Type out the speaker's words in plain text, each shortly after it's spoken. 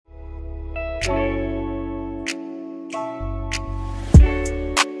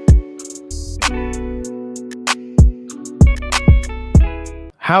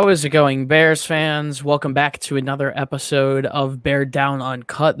How is it going, Bears fans? Welcome back to another episode of Bear Down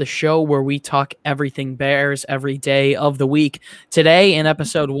Uncut, the show where we talk everything Bears every day of the week. Today, in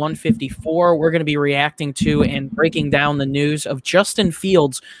episode 154, we're going to be reacting to and breaking down the news of Justin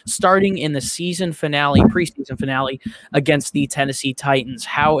Fields starting in the preseason finale against the Tennessee Titans.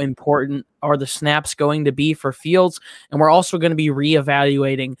 How important are the snaps going to be for Fields? And we're also going to be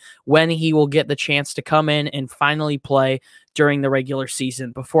reevaluating when he will get the chance to come in and finally play during the regular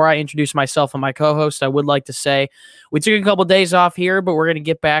season. Before I introduce myself and my co-host, I would like to say we took a couple days off here, but we're going to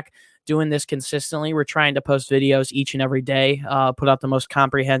get back doing this consistently. We're trying to post videos each and every day, put out the most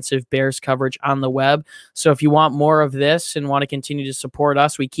comprehensive Bears coverage on the web. So if you want more of this and want to continue to support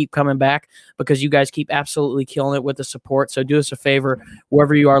us, we keep coming back because you guys keep absolutely killing it with the support. So do us a favor,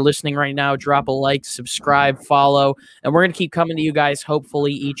 wherever you are listening right now, drop a like, subscribe, follow, and we're going to keep coming to you guys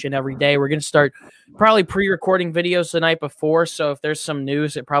hopefully each and every day. We're going to start probably pre-recording videos the night before, so if there's some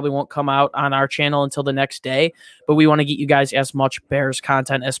news, it probably won't come out on our channel until the next day, but we want to get you guys as much Bears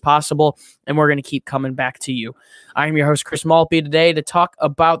content as possible, and we're going to keep coming back to you. I'm your host, Chris Maltby, today to talk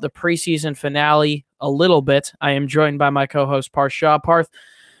about the preseason finale a little bit. I am joined by my co-host, Parth Shah. Parth,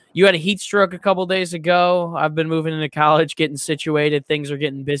 you had a heat stroke a couple days ago. I've been moving into college, getting situated. Things are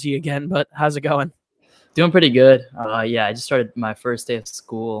getting busy again, but how's it going? Doing pretty good. Yeah, I just started my first day of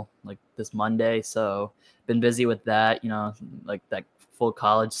school like this Monday, so been busy with that. Like that full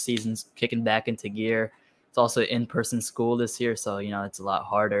college season's kicking back into gear. It's also in-person school this year, so it's a lot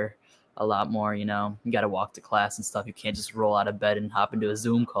harder, a lot more. You got to walk to class and stuff. You can't just roll out of bed and hop into a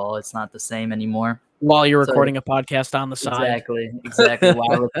Zoom call. It's not the same anymore. While you're recording a podcast on the side. Exactly.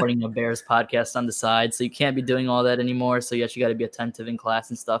 While recording a Bears podcast on the side, so you can't be doing all that anymore. So you actually got to be attentive in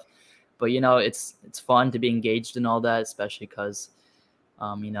class and stuff. But, it's fun to be engaged in all that, especially because,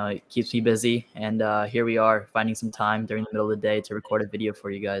 it keeps me busy. And here we are finding some time during the middle of the day to record a video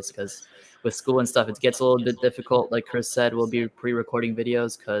for you guys, because with school and stuff, it gets a little bit difficult. Like Chris said, we'll be pre-recording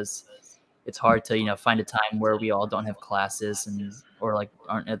videos because it's hard to, find a time where we all don't have classes or like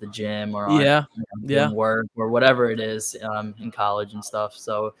aren't at the gym or aren't doing work or whatever it is in college and stuff.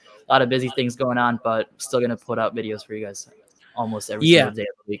 So a lot of busy things going on, but still going to put out videos for you guys almost every single day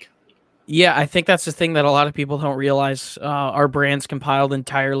of the week. Yeah, I think that's the thing that a lot of people don't realize. Our brand's compiled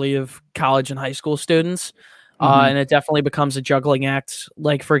entirely of college and high school students, and it definitely becomes a juggling act.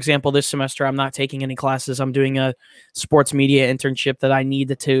 Like, for example, this semester, I'm not taking any classes. I'm doing a sports media internship that I need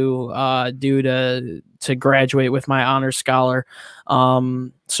to do to graduate with my honors scholar.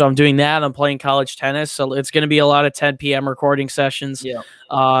 So I'm doing that. I'm playing college tennis. So it's going to be a lot of 10 p.m. recording sessions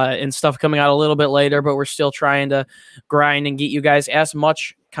and stuff coming out a little bit later, but we're still trying to grind and get you guys as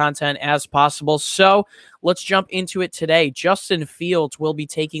much content as possible. So let's jump into it today. Justin Fields will be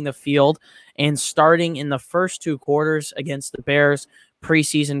taking the field and starting in the first two quarters against the Bears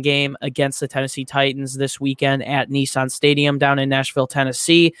preseason game against the Tennessee Titans this weekend at Nissan Stadium down in Nashville,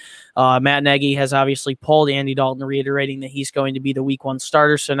 Tennessee. Matt Nagy has obviously pulled Andy Dalton, reiterating that he's going to be the week one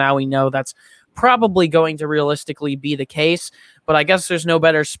starter. So now we know that's probably going to realistically be the case, but I guess there's no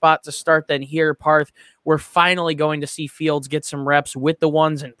better spot to start than here, Parth. We're finally going to see Fields get some reps with the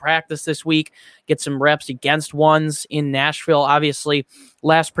ones in practice this week, get some reps against ones in Nashville. Obviously,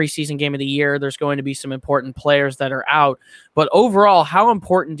 last preseason game of the year, there's going to be some important players that are out, but overall, how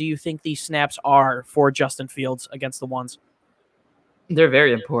important do you think these snaps are for Justin Fields against the ones? They're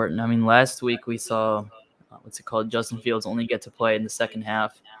very important. I mean, last week we saw, Justin Fields only get to play in the second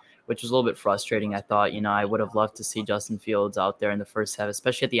half, which was a little bit frustrating. I thought, I would have loved to see Justin Fields out there in the first half,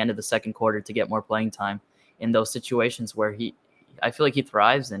 especially at the end of the second quarter, to get more playing time in those situations where I feel like he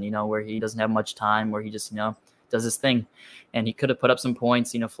thrives in, where he doesn't have much time, where he just, does his thing. And he could have put up some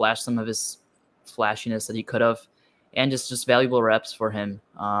points, flashed some of his flashiness that he could have, and just valuable reps for him.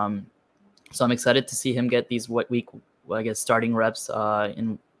 So I'm excited to see him get these starting reps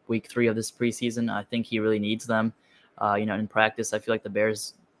in week 3 of this preseason. I think he really needs them. In practice, I feel like the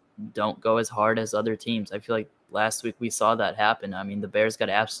Bears don't go as hard as other teams. I feel like last week we saw that happen. I mean, the Bears got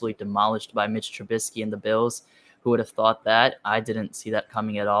absolutely demolished by Mitch Trubisky and the Bills. Who would have thought that? I didn't see that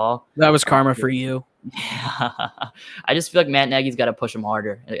coming at all. That was karma for you. I just feel like Matt Nagy's got to push him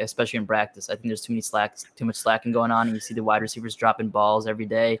harder, especially in practice. I think there's too much slacking going on, and you see the wide receivers dropping balls every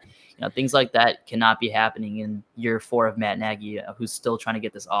day. Things like that cannot be happening in year 4 of Matt Nagy, who's still trying to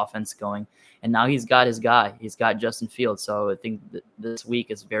get this offense going. And now he's got his guy. He's got Justin Fields. So I think this week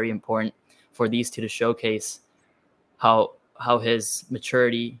is very important for these two to showcase how his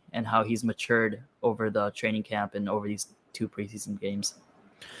maturity and how he's matured over the training camp and over these 2 preseason games.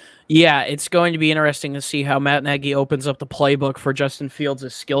 Yeah, it's going to be interesting to see how Matt Nagy opens up the playbook for Justin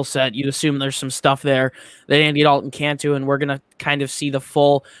Fields' skill set. You'd assume there's some stuff there that Andy Dalton can't do, and we're going to kind of see the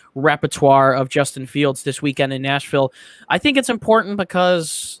full repertoire of Justin Fields this weekend in Nashville. I think it's important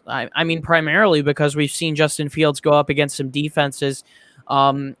because, I mean, primarily because we've seen Justin Fields go up against some defenses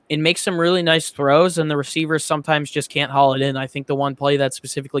and make some really nice throws, and the receivers sometimes just can't haul it in. I think the one play that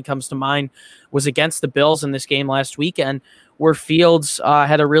specifically comes to mind was against the Bills in this game last weekend, where Fields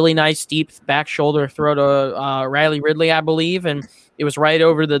had a really nice deep back shoulder throw to Riley Ridley, I believe, and it was right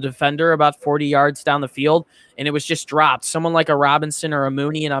over the defender about 40 yards down the field, and it was just dropped. Someone like a Robinson or a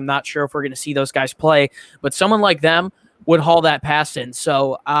Mooney, and I'm not sure if we're going to see those guys play, but someone like them would haul that pass in.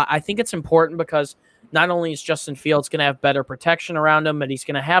 So I think it's important because not only is Justin Fields going to have better protection around him, but he's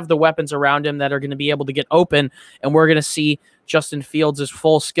going to have the weapons around him that are going to be able to get open, and we're going to see Justin Fields'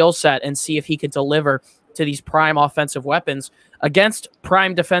 full skill set and see if he can deliver to these prime offensive weapons against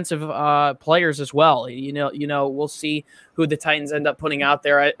prime defensive players as well. We'll see who the Titans end up putting out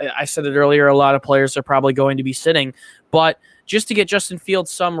there. I said it earlier, a lot of players are probably going to be sitting, but just to get Justin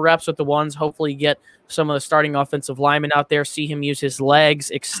Fields some reps with the ones, hopefully get some of the starting offensive linemen out there, see him use his legs,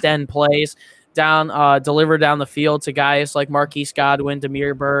 extend plays, deliver down the field to guys like Marquise Godwin,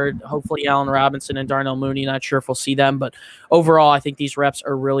 Damiere Byrd, hopefully Allen Robinson and Darnell Mooney. Not sure if we'll see them, but overall, I think these reps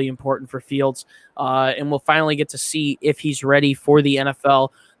are really important for Fields, and we'll finally get to see if he's ready for the NFL,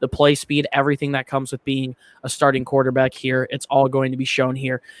 the play speed, everything that comes with being a starting quarterback here. It's all going to be shown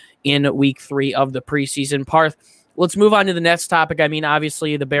here in week 3 of the preseason. Parth, let's move on to the next topic. I mean,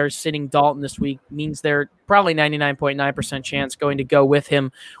 obviously, the Bears sitting Dalton this week means they're probably 99.9% chance going to go with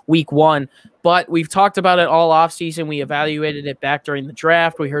him week 1. But we've talked about it all offseason. We evaluated it back during the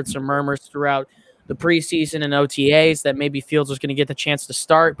draft. We heard some murmurs throughout the preseason and OTAs that maybe Fields was going to get the chance to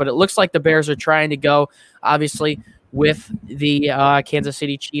start. But it looks like the Bears are trying to go, obviously, with the Kansas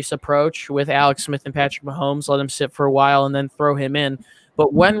City Chiefs approach with Alex Smith and Patrick Mahomes, let him sit for a while and then throw him in.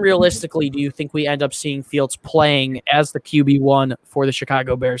 But when realistically do you think we end up seeing Fields playing as the QB1 for the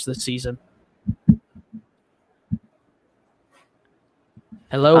Chicago Bears this season?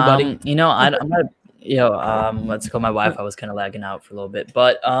 Hello, buddy. I'm not. Let's go. My Wi-Fi was kind of lagging out for a little bit,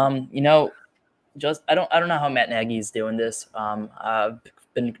 but just I don't know how Matt Nagy is doing this. I've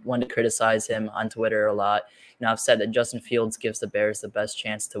been one to criticize him on Twitter a lot. I've said that Justin Fields gives the Bears the best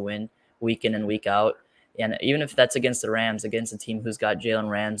chance to win week in and week out. And even if that's against the Rams, against a team who's got Jalen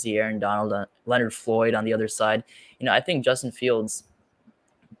Ramsey, Aaron Donald, Leonard Floyd on the other side, I think Justin Fields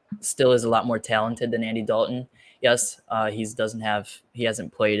still is a lot more talented than Andy Dalton. Yes, he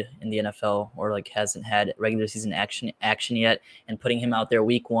hasn't played in the NFL or hasn't had regular season action yet, and putting him out there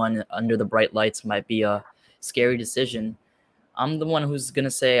week 1 under the bright lights might be a scary decision. I'm the one who's gonna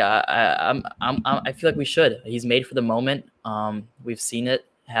say I feel like we should. He's made for the moment. We've seen it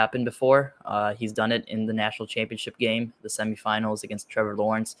happen before. He's done it in the national championship game, the semifinals against Trevor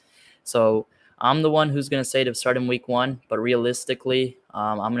Lawrence. So I'm the one who's going to say to start him week 1, but realistically,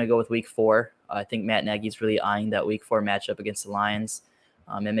 I'm going to go with week 4. I think Matt Nagy's really eyeing that week 4 matchup against the Lions.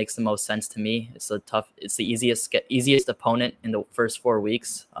 It makes the most sense to me. It's the easiest opponent in the first 4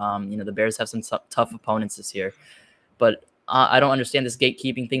 weeks. The Bears have some tough opponents this year, but I don't understand this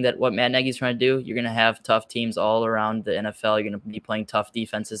gatekeeping thing that what Matt Nagy's trying to do. You're going to have tough teams all around the NFL. You're going to be playing tough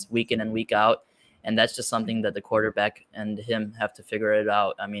defenses week in and week out. And that's just something that the quarterback and him have to figure it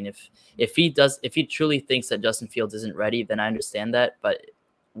out. I mean, if he truly thinks that Justin Fields isn't ready, then I understand that. But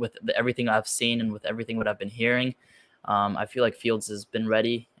with everything I've seen and with everything what I've been hearing, I feel like Fields has been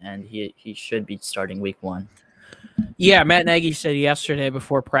ready and he should be starting week 1. Yeah, Matt Nagy said yesterday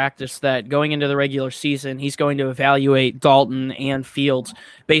before practice that going into the regular season, he's going to evaluate Dalton and Fields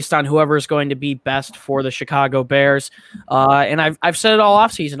based on whoever is going to be best for the Chicago Bears. And I've said it all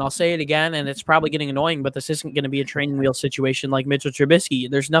offseason. I'll say it again, and it's probably getting annoying, but this isn't going to be a training wheel situation like Mitchell Trubisky.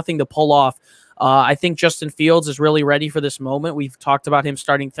 There's nothing to pull off. I think Justin Fields is really ready for this moment. We've talked about him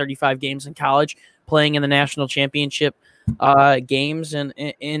starting 35 games in college, playing in the national championship games and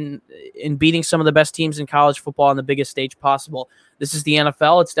in beating some of the best teams in college football on the biggest stage possible. This is the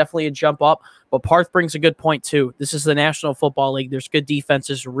NFL. It's definitely a jump up, but Parth brings a good point too. This is the National Football League. There's good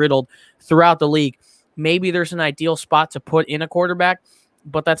defenses riddled throughout the league. Maybe there's an ideal spot to put in a quarterback,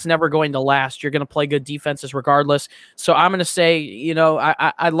 but that's never going to last. You're going to play good defenses regardless. So I'm going to say,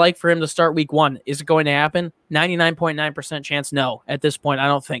 I'd like for him to start week 1. Is it going to happen? 99.9% chance? No, at this point, I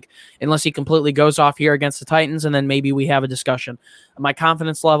don't think, unless he completely goes off here against the Titans, and then maybe we have a discussion. My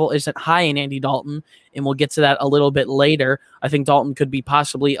confidence level isn't high in Andy Dalton, and we'll get to that a little bit later. I think Dalton could be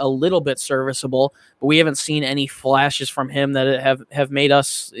possibly a little bit serviceable, but we haven't seen any flashes from him that have made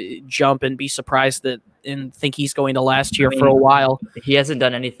us jump and be surprised and think he's going to last here for a while. He hasn't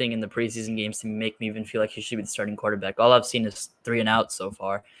done anything in the preseason games to make me even feel like he should be the starting quarterback. All I've seen is 3 and out so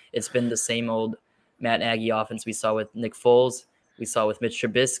far. It's been the same old Matt Nagy offense we saw with Nick Foles, we saw with Mitch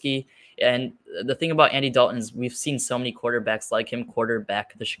Trubisky. And the thing about Andy Dalton is we've seen so many quarterbacks like him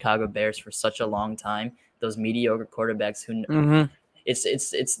quarterback the Chicago Bears for such a long time. Those mediocre quarterbacks who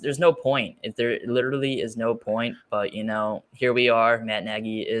it's there's no point. There literally is no point. But here we are. Matt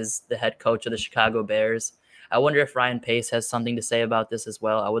Nagy is the head coach of the Chicago Bears. I wonder if Ryan Pace has something to say about this as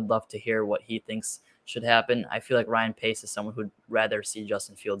well. I would love to hear what he thinks should happen. I feel like Ryan Pace is someone who'd rather see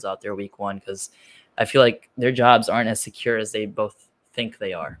Justin Fields out there week 1 because I feel like their jobs aren't as secure as they both think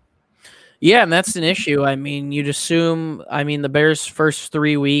they are. Yeah, and that's an issue. I mean, you'd assume, the Bears' first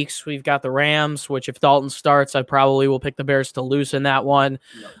 3 weeks, we've got the Rams, which if Dalton starts, I probably will pick the Bears to lose in that one.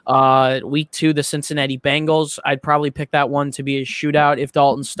 Week 2, the Cincinnati Bengals, I'd probably pick that one to be a shootout. If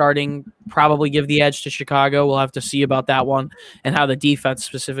Dalton's starting, probably give the edge to Chicago. We'll have to see about that one and how the defense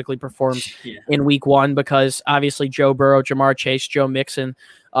specifically performs in week 1 because obviously Joe Burrow, Jamar Chase, Joe Mixon,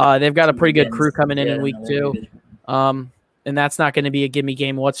 they've got a pretty good crew coming in week 2. And that's not going to be a gimme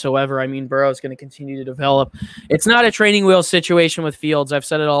game whatsoever. I mean, Burrow's going to continue to develop. It's not a training wheel situation with Fields. I've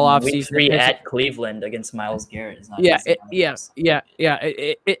said it all offseason. Week 3 at Cleveland against Myles Garrett is not It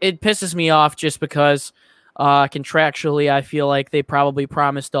pisses me off just because contractually I feel like they probably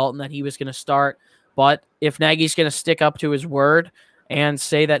promised Dalton that he was going to start. But if Nagy's going to stick up to his word and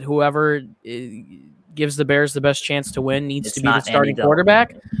say that whoever gives the Bears the best chance to win needs to be the starting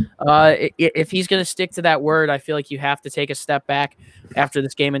quarterback. If he's going to stick to that word, I feel like you have to take a step back after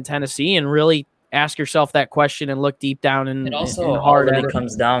this game in Tennessee and really ask yourself that question and look deep down and also hard. And it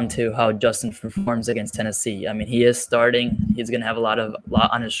comes down to how Justin performs against Tennessee. I mean, he is starting. He's going to have a lot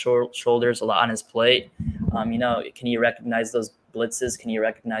on his shoulders, a lot on his plate. Can you recognize those blitzes? Can you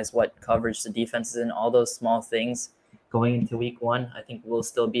recognize what coverage the defense is in? All those small things. Going into week 1, I think will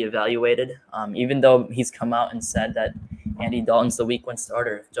still be evaluated. Even though he's come out and said that Andy Dalton's the week 1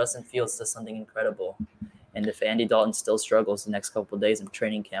 starter, if Justin Fields does something incredible, and if Andy Dalton still struggles the next couple of days in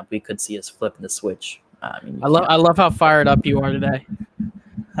training camp, we could see us flipping the switch. I love how fired up you are today.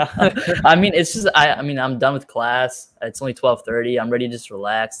 It's just I'm done with class. It's only 12:30. I'm ready to just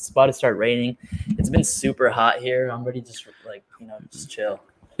relax. It's about to start raining. It's been super hot here. I'm ready to just just chill.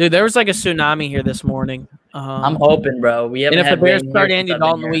 Dude, there was like a tsunami here this morning. I'm hoping, bro. We haven't. And if the Bears start Andy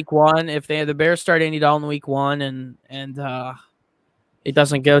Dalton week 1, the Bears start Andy Dalton week 1, and it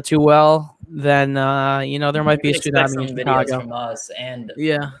doesn't go too well, then there might be a tsunami in Chicago. From us and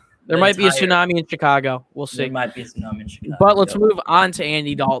there might be a tsunami in Chicago. We'll see. There might be a tsunami in Chicago. But let's move on to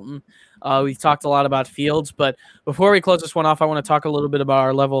Andy Dalton. We've talked a lot about Fields, but before we close this one off, I want to talk a little bit about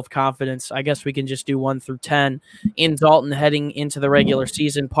our level of confidence. I guess we can just do 1 through 10 in Dalton heading into the regular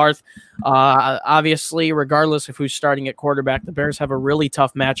season. Parth, obviously, regardless of who's starting at quarterback, the Bears have a really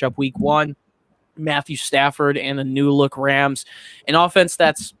tough matchup week 1. Matthew Stafford and the new-look Rams, an offense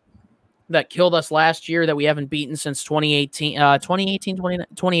that killed us last year that we haven't beaten since 2018. 2018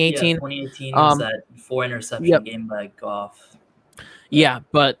 was that 4 interception game by Goff. Yeah,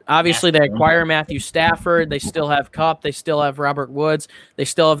 but obviously they acquire Matthew Stafford. They still have Kupp. They still have Robert Woods. They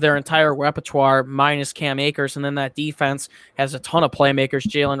still have their entire repertoire minus Cam Akers. And then that defense has a ton of playmakers,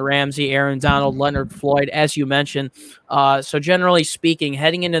 Jalen Ramsey, Aaron Donald, Leonard Floyd, as you mentioned. So generally speaking,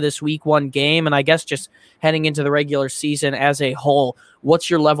 heading into this week 1 game, and I guess just heading into the regular season as a whole, what's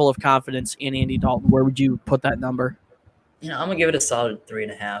your level of confidence in Andy Dalton? Where would you put that number? I'm going to give it a solid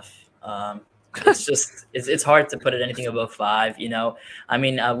 3.5. It's just it's hard to put it anything above 5.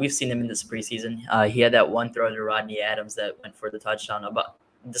 We've seen him in this preseason. He had that one throw to Rodney Adams that went for the touchdown. But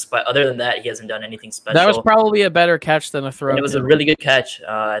other than that, he hasn't done anything special. That was probably a better catch than a throw. And it was a really good catch.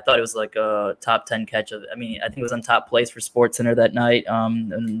 I thought it was like a top 10 catch. I think it was on top place for SportsCenter that night.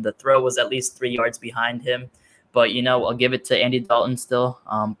 And the throw was at least 3 yards behind him. But I'll give it to Andy Dalton still.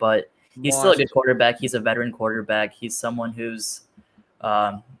 But he's still a good quarterback. He's a veteran quarterback. He's someone who's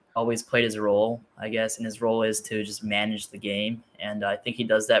always played his role, I guess, and his role is to just manage the game, and I think he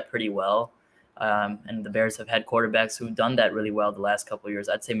does that pretty well. And the Bears have had quarterbacks who've done that really well the last couple of years.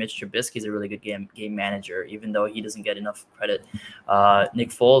 I'd say Mitch Trubisky is a really good game manager, even though he doesn't get enough credit.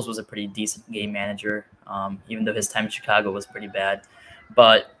 Nick Foles was a pretty decent game manager, even though his time in Chicago was pretty bad.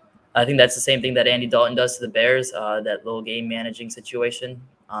 But I think that's the same thing that Andy Dalton does to the Bears, that little game managing situation.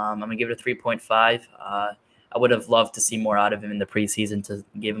 I'm going to give it a 3.5. I would have loved to see more out of him in the preseason to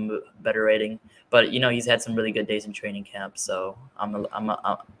give him a better rating. But he's had some really good days in training camp, so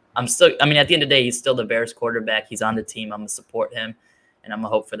I'm still. I mean, at the end of the day, he's still the Bears quarterback. He's on the team. I'm gonna support him, and I'm gonna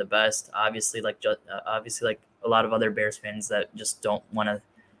hope for the best. Obviously, like a lot of other Bears fans that just don't want to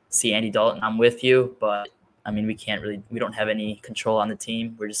see Andy Dalton, I'm with you, but I mean, we don't have any control on the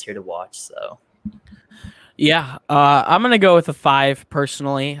team. We're just here to watch. So. Yeah, I'm going to go with a 5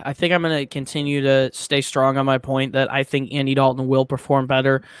 personally. I think I'm going to continue to stay strong on my point that I think Andy Dalton will perform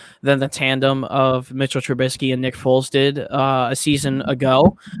better than the tandem of Mitchell Trubisky and Nick Foles did a season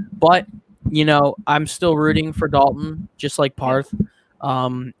ago. But, I'm still rooting for Dalton, just like Parth.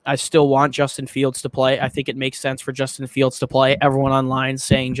 I still want Justin Fields to play. I think it makes sense for Justin Fields to play. Everyone online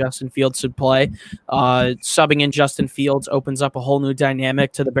saying Justin Fields should play. Subbing in Justin Fields opens up a whole new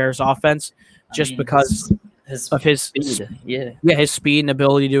dynamic to the Bears offense because of his speed. His speed and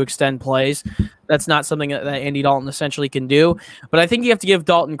ability to extend plays. That's not something that Andy Dalton essentially can do. But I think you have to give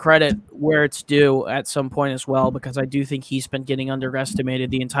Dalton credit where it's due at some point as well, because I do think he's been getting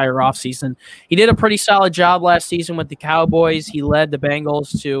underestimated the entire offseason. He did a pretty solid job last season with the Cowboys. He led the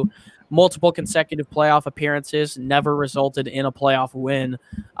Bengals to multiple consecutive playoff appearances, never resulted in a playoff win,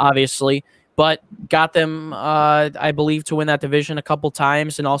 obviously, but got them, I believe, to win that division a couple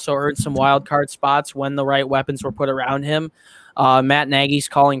times and also earned some wild card spots when the right weapons were put around him. Matt Nagy's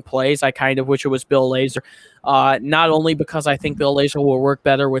calling plays. I kind of wish it was Bill Lazor, not only because I think Bill Lazor will work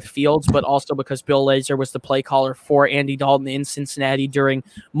better with Fields, but also because Bill Lazor was the play caller for Andy Dalton in Cincinnati during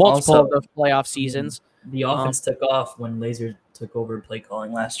multiple of the playoff seasons. The offense took off when Lazor took over play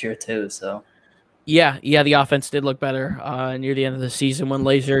calling last year too, so... Yeah, the offense did look better near the end of the season when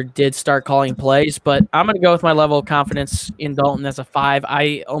Lazor did start calling plays, but I'm going to go with my level of confidence in Dalton as a 5.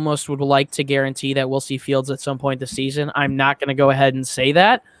 I almost would like to guarantee that we'll see Fields at some point this season. I'm not going to go ahead and say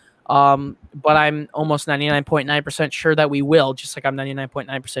that, but I'm almost 99.9% sure that we will, just like I'm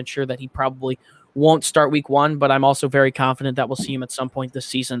 99.9% sure that he probably won't start week 1, but I'm also very confident that we'll see him at some point this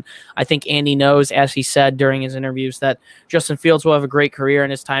season. I think Andy knows, as he said during his interviews, that Justin Fields will have a great career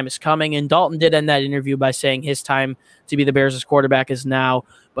and his time is coming. And Dalton did end that interview by saying his time to be the Bears' quarterback is now,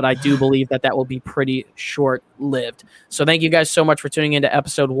 but I do believe that will be pretty short-lived. So thank you guys so much for tuning into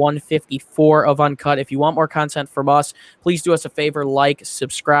episode 154 of Uncut. If you want more content from us, please do us a favor, like,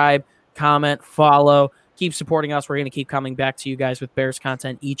 subscribe, comment, follow. Keep supporting us. We're going to keep coming back to you guys with Bears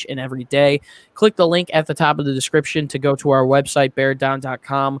content each and every day. Click the link at the top of the description to go to our website,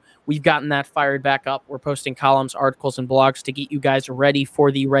 beardown.com. We've gotten that fired back up. We're posting columns, articles, and blogs to get you guys ready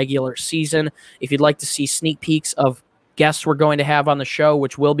for the regular season. If you'd like to see sneak peeks of guests we're going to have on the show,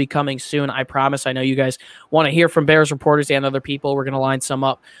 which will be coming soon, I promise. I know you guys want to hear from Bears reporters and other people. We're going to line some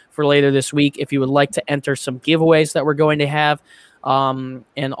up for later this week. If you would like to enter some giveaways that we're going to have,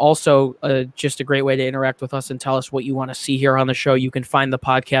 and also just a great way to interact with us and tell us what you want to see here on the show. You can find the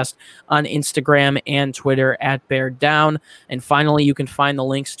podcast on Instagram and Twitter at Bear Down. And finally, you can find the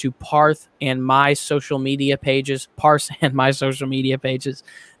links to Parth and my social media pages,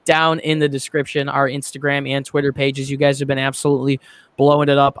 down in the description, our Instagram and Twitter pages. You guys have been absolutely blowing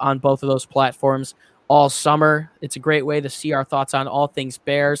it up on both of those platforms all summer. It's a great way to see our thoughts on all things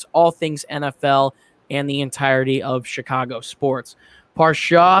Bears, all things NFL, and the entirety of Chicago sports. Parth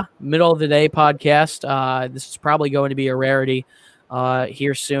Shah, middle of the day podcast. This is probably going to be a rarity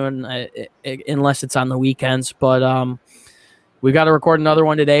here soon, unless it's on the weekends. But we've got to record another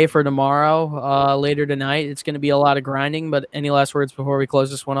one today for tomorrow, later tonight. It's going to be a lot of grinding, but any last words before we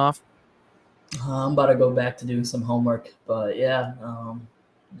close this one off? I'm about to go back to doing some homework, but yeah.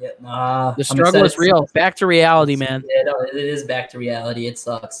 The struggle is real. Back to reality, man. Yeah, no, it is back to reality. It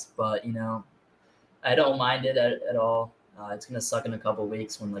sucks, but, I don't mind it at all. It's gonna suck in a couple of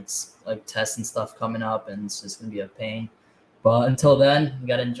weeks when like tests and stuff coming up, and it's just gonna be a pain. But until then, you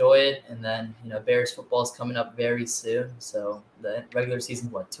gotta enjoy it. And then Bears football is coming up very soon, so the regular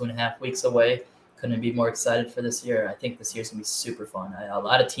season's 2.5 weeks away. Couldn't be more excited for this year. I think this year's gonna be super fun. A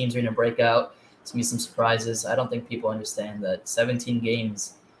lot of teams are gonna break out. It's gonna be some surprises. I don't think people understand that 17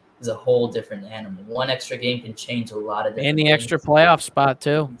 games is a whole different animal. One extra game can change a lot of different and the things. Extra playoff spot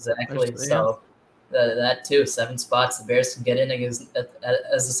too. Exactly. So. That too, 7 spots. The Bears can get in as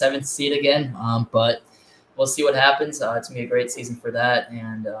the 7th seed again, but we'll see what happens. It's gonna be a great season for that,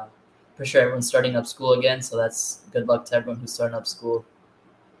 and for sure everyone's starting up school again. So that's good luck to everyone who's starting up school.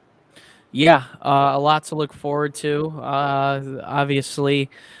 Yeah, a lot to look forward to. Obviously,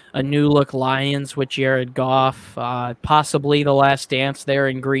 a new look Lions with Jared Goff, possibly the last dance there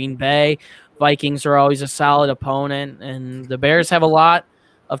in Green Bay. Vikings are always a solid opponent, and the Bears have a lot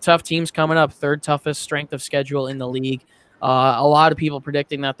of tough teams coming up. 3rd toughest strength of schedule in the league. A lot of people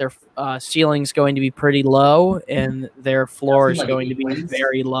predicting that their ceiling is going to be pretty low and their floor is going to be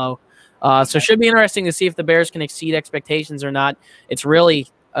very low. So it should be interesting to see if the Bears can exceed expectations or not. It's really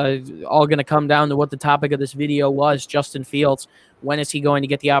all going to come down to what the topic of this video was, Justin Fields. When is he going to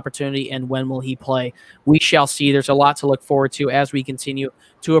get the opportunity and when will he play? We shall see. There's a lot to look forward to as we continue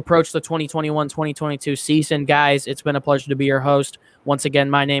to approach the 2021-2022 season. Guys, it's been a pleasure to be your host. Once again,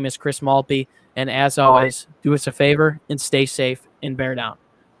 my name is Chris Maltby. And as always, do us a favor and stay safe and bear down.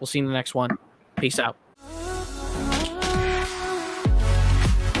 We'll see you in the next one. Peace out.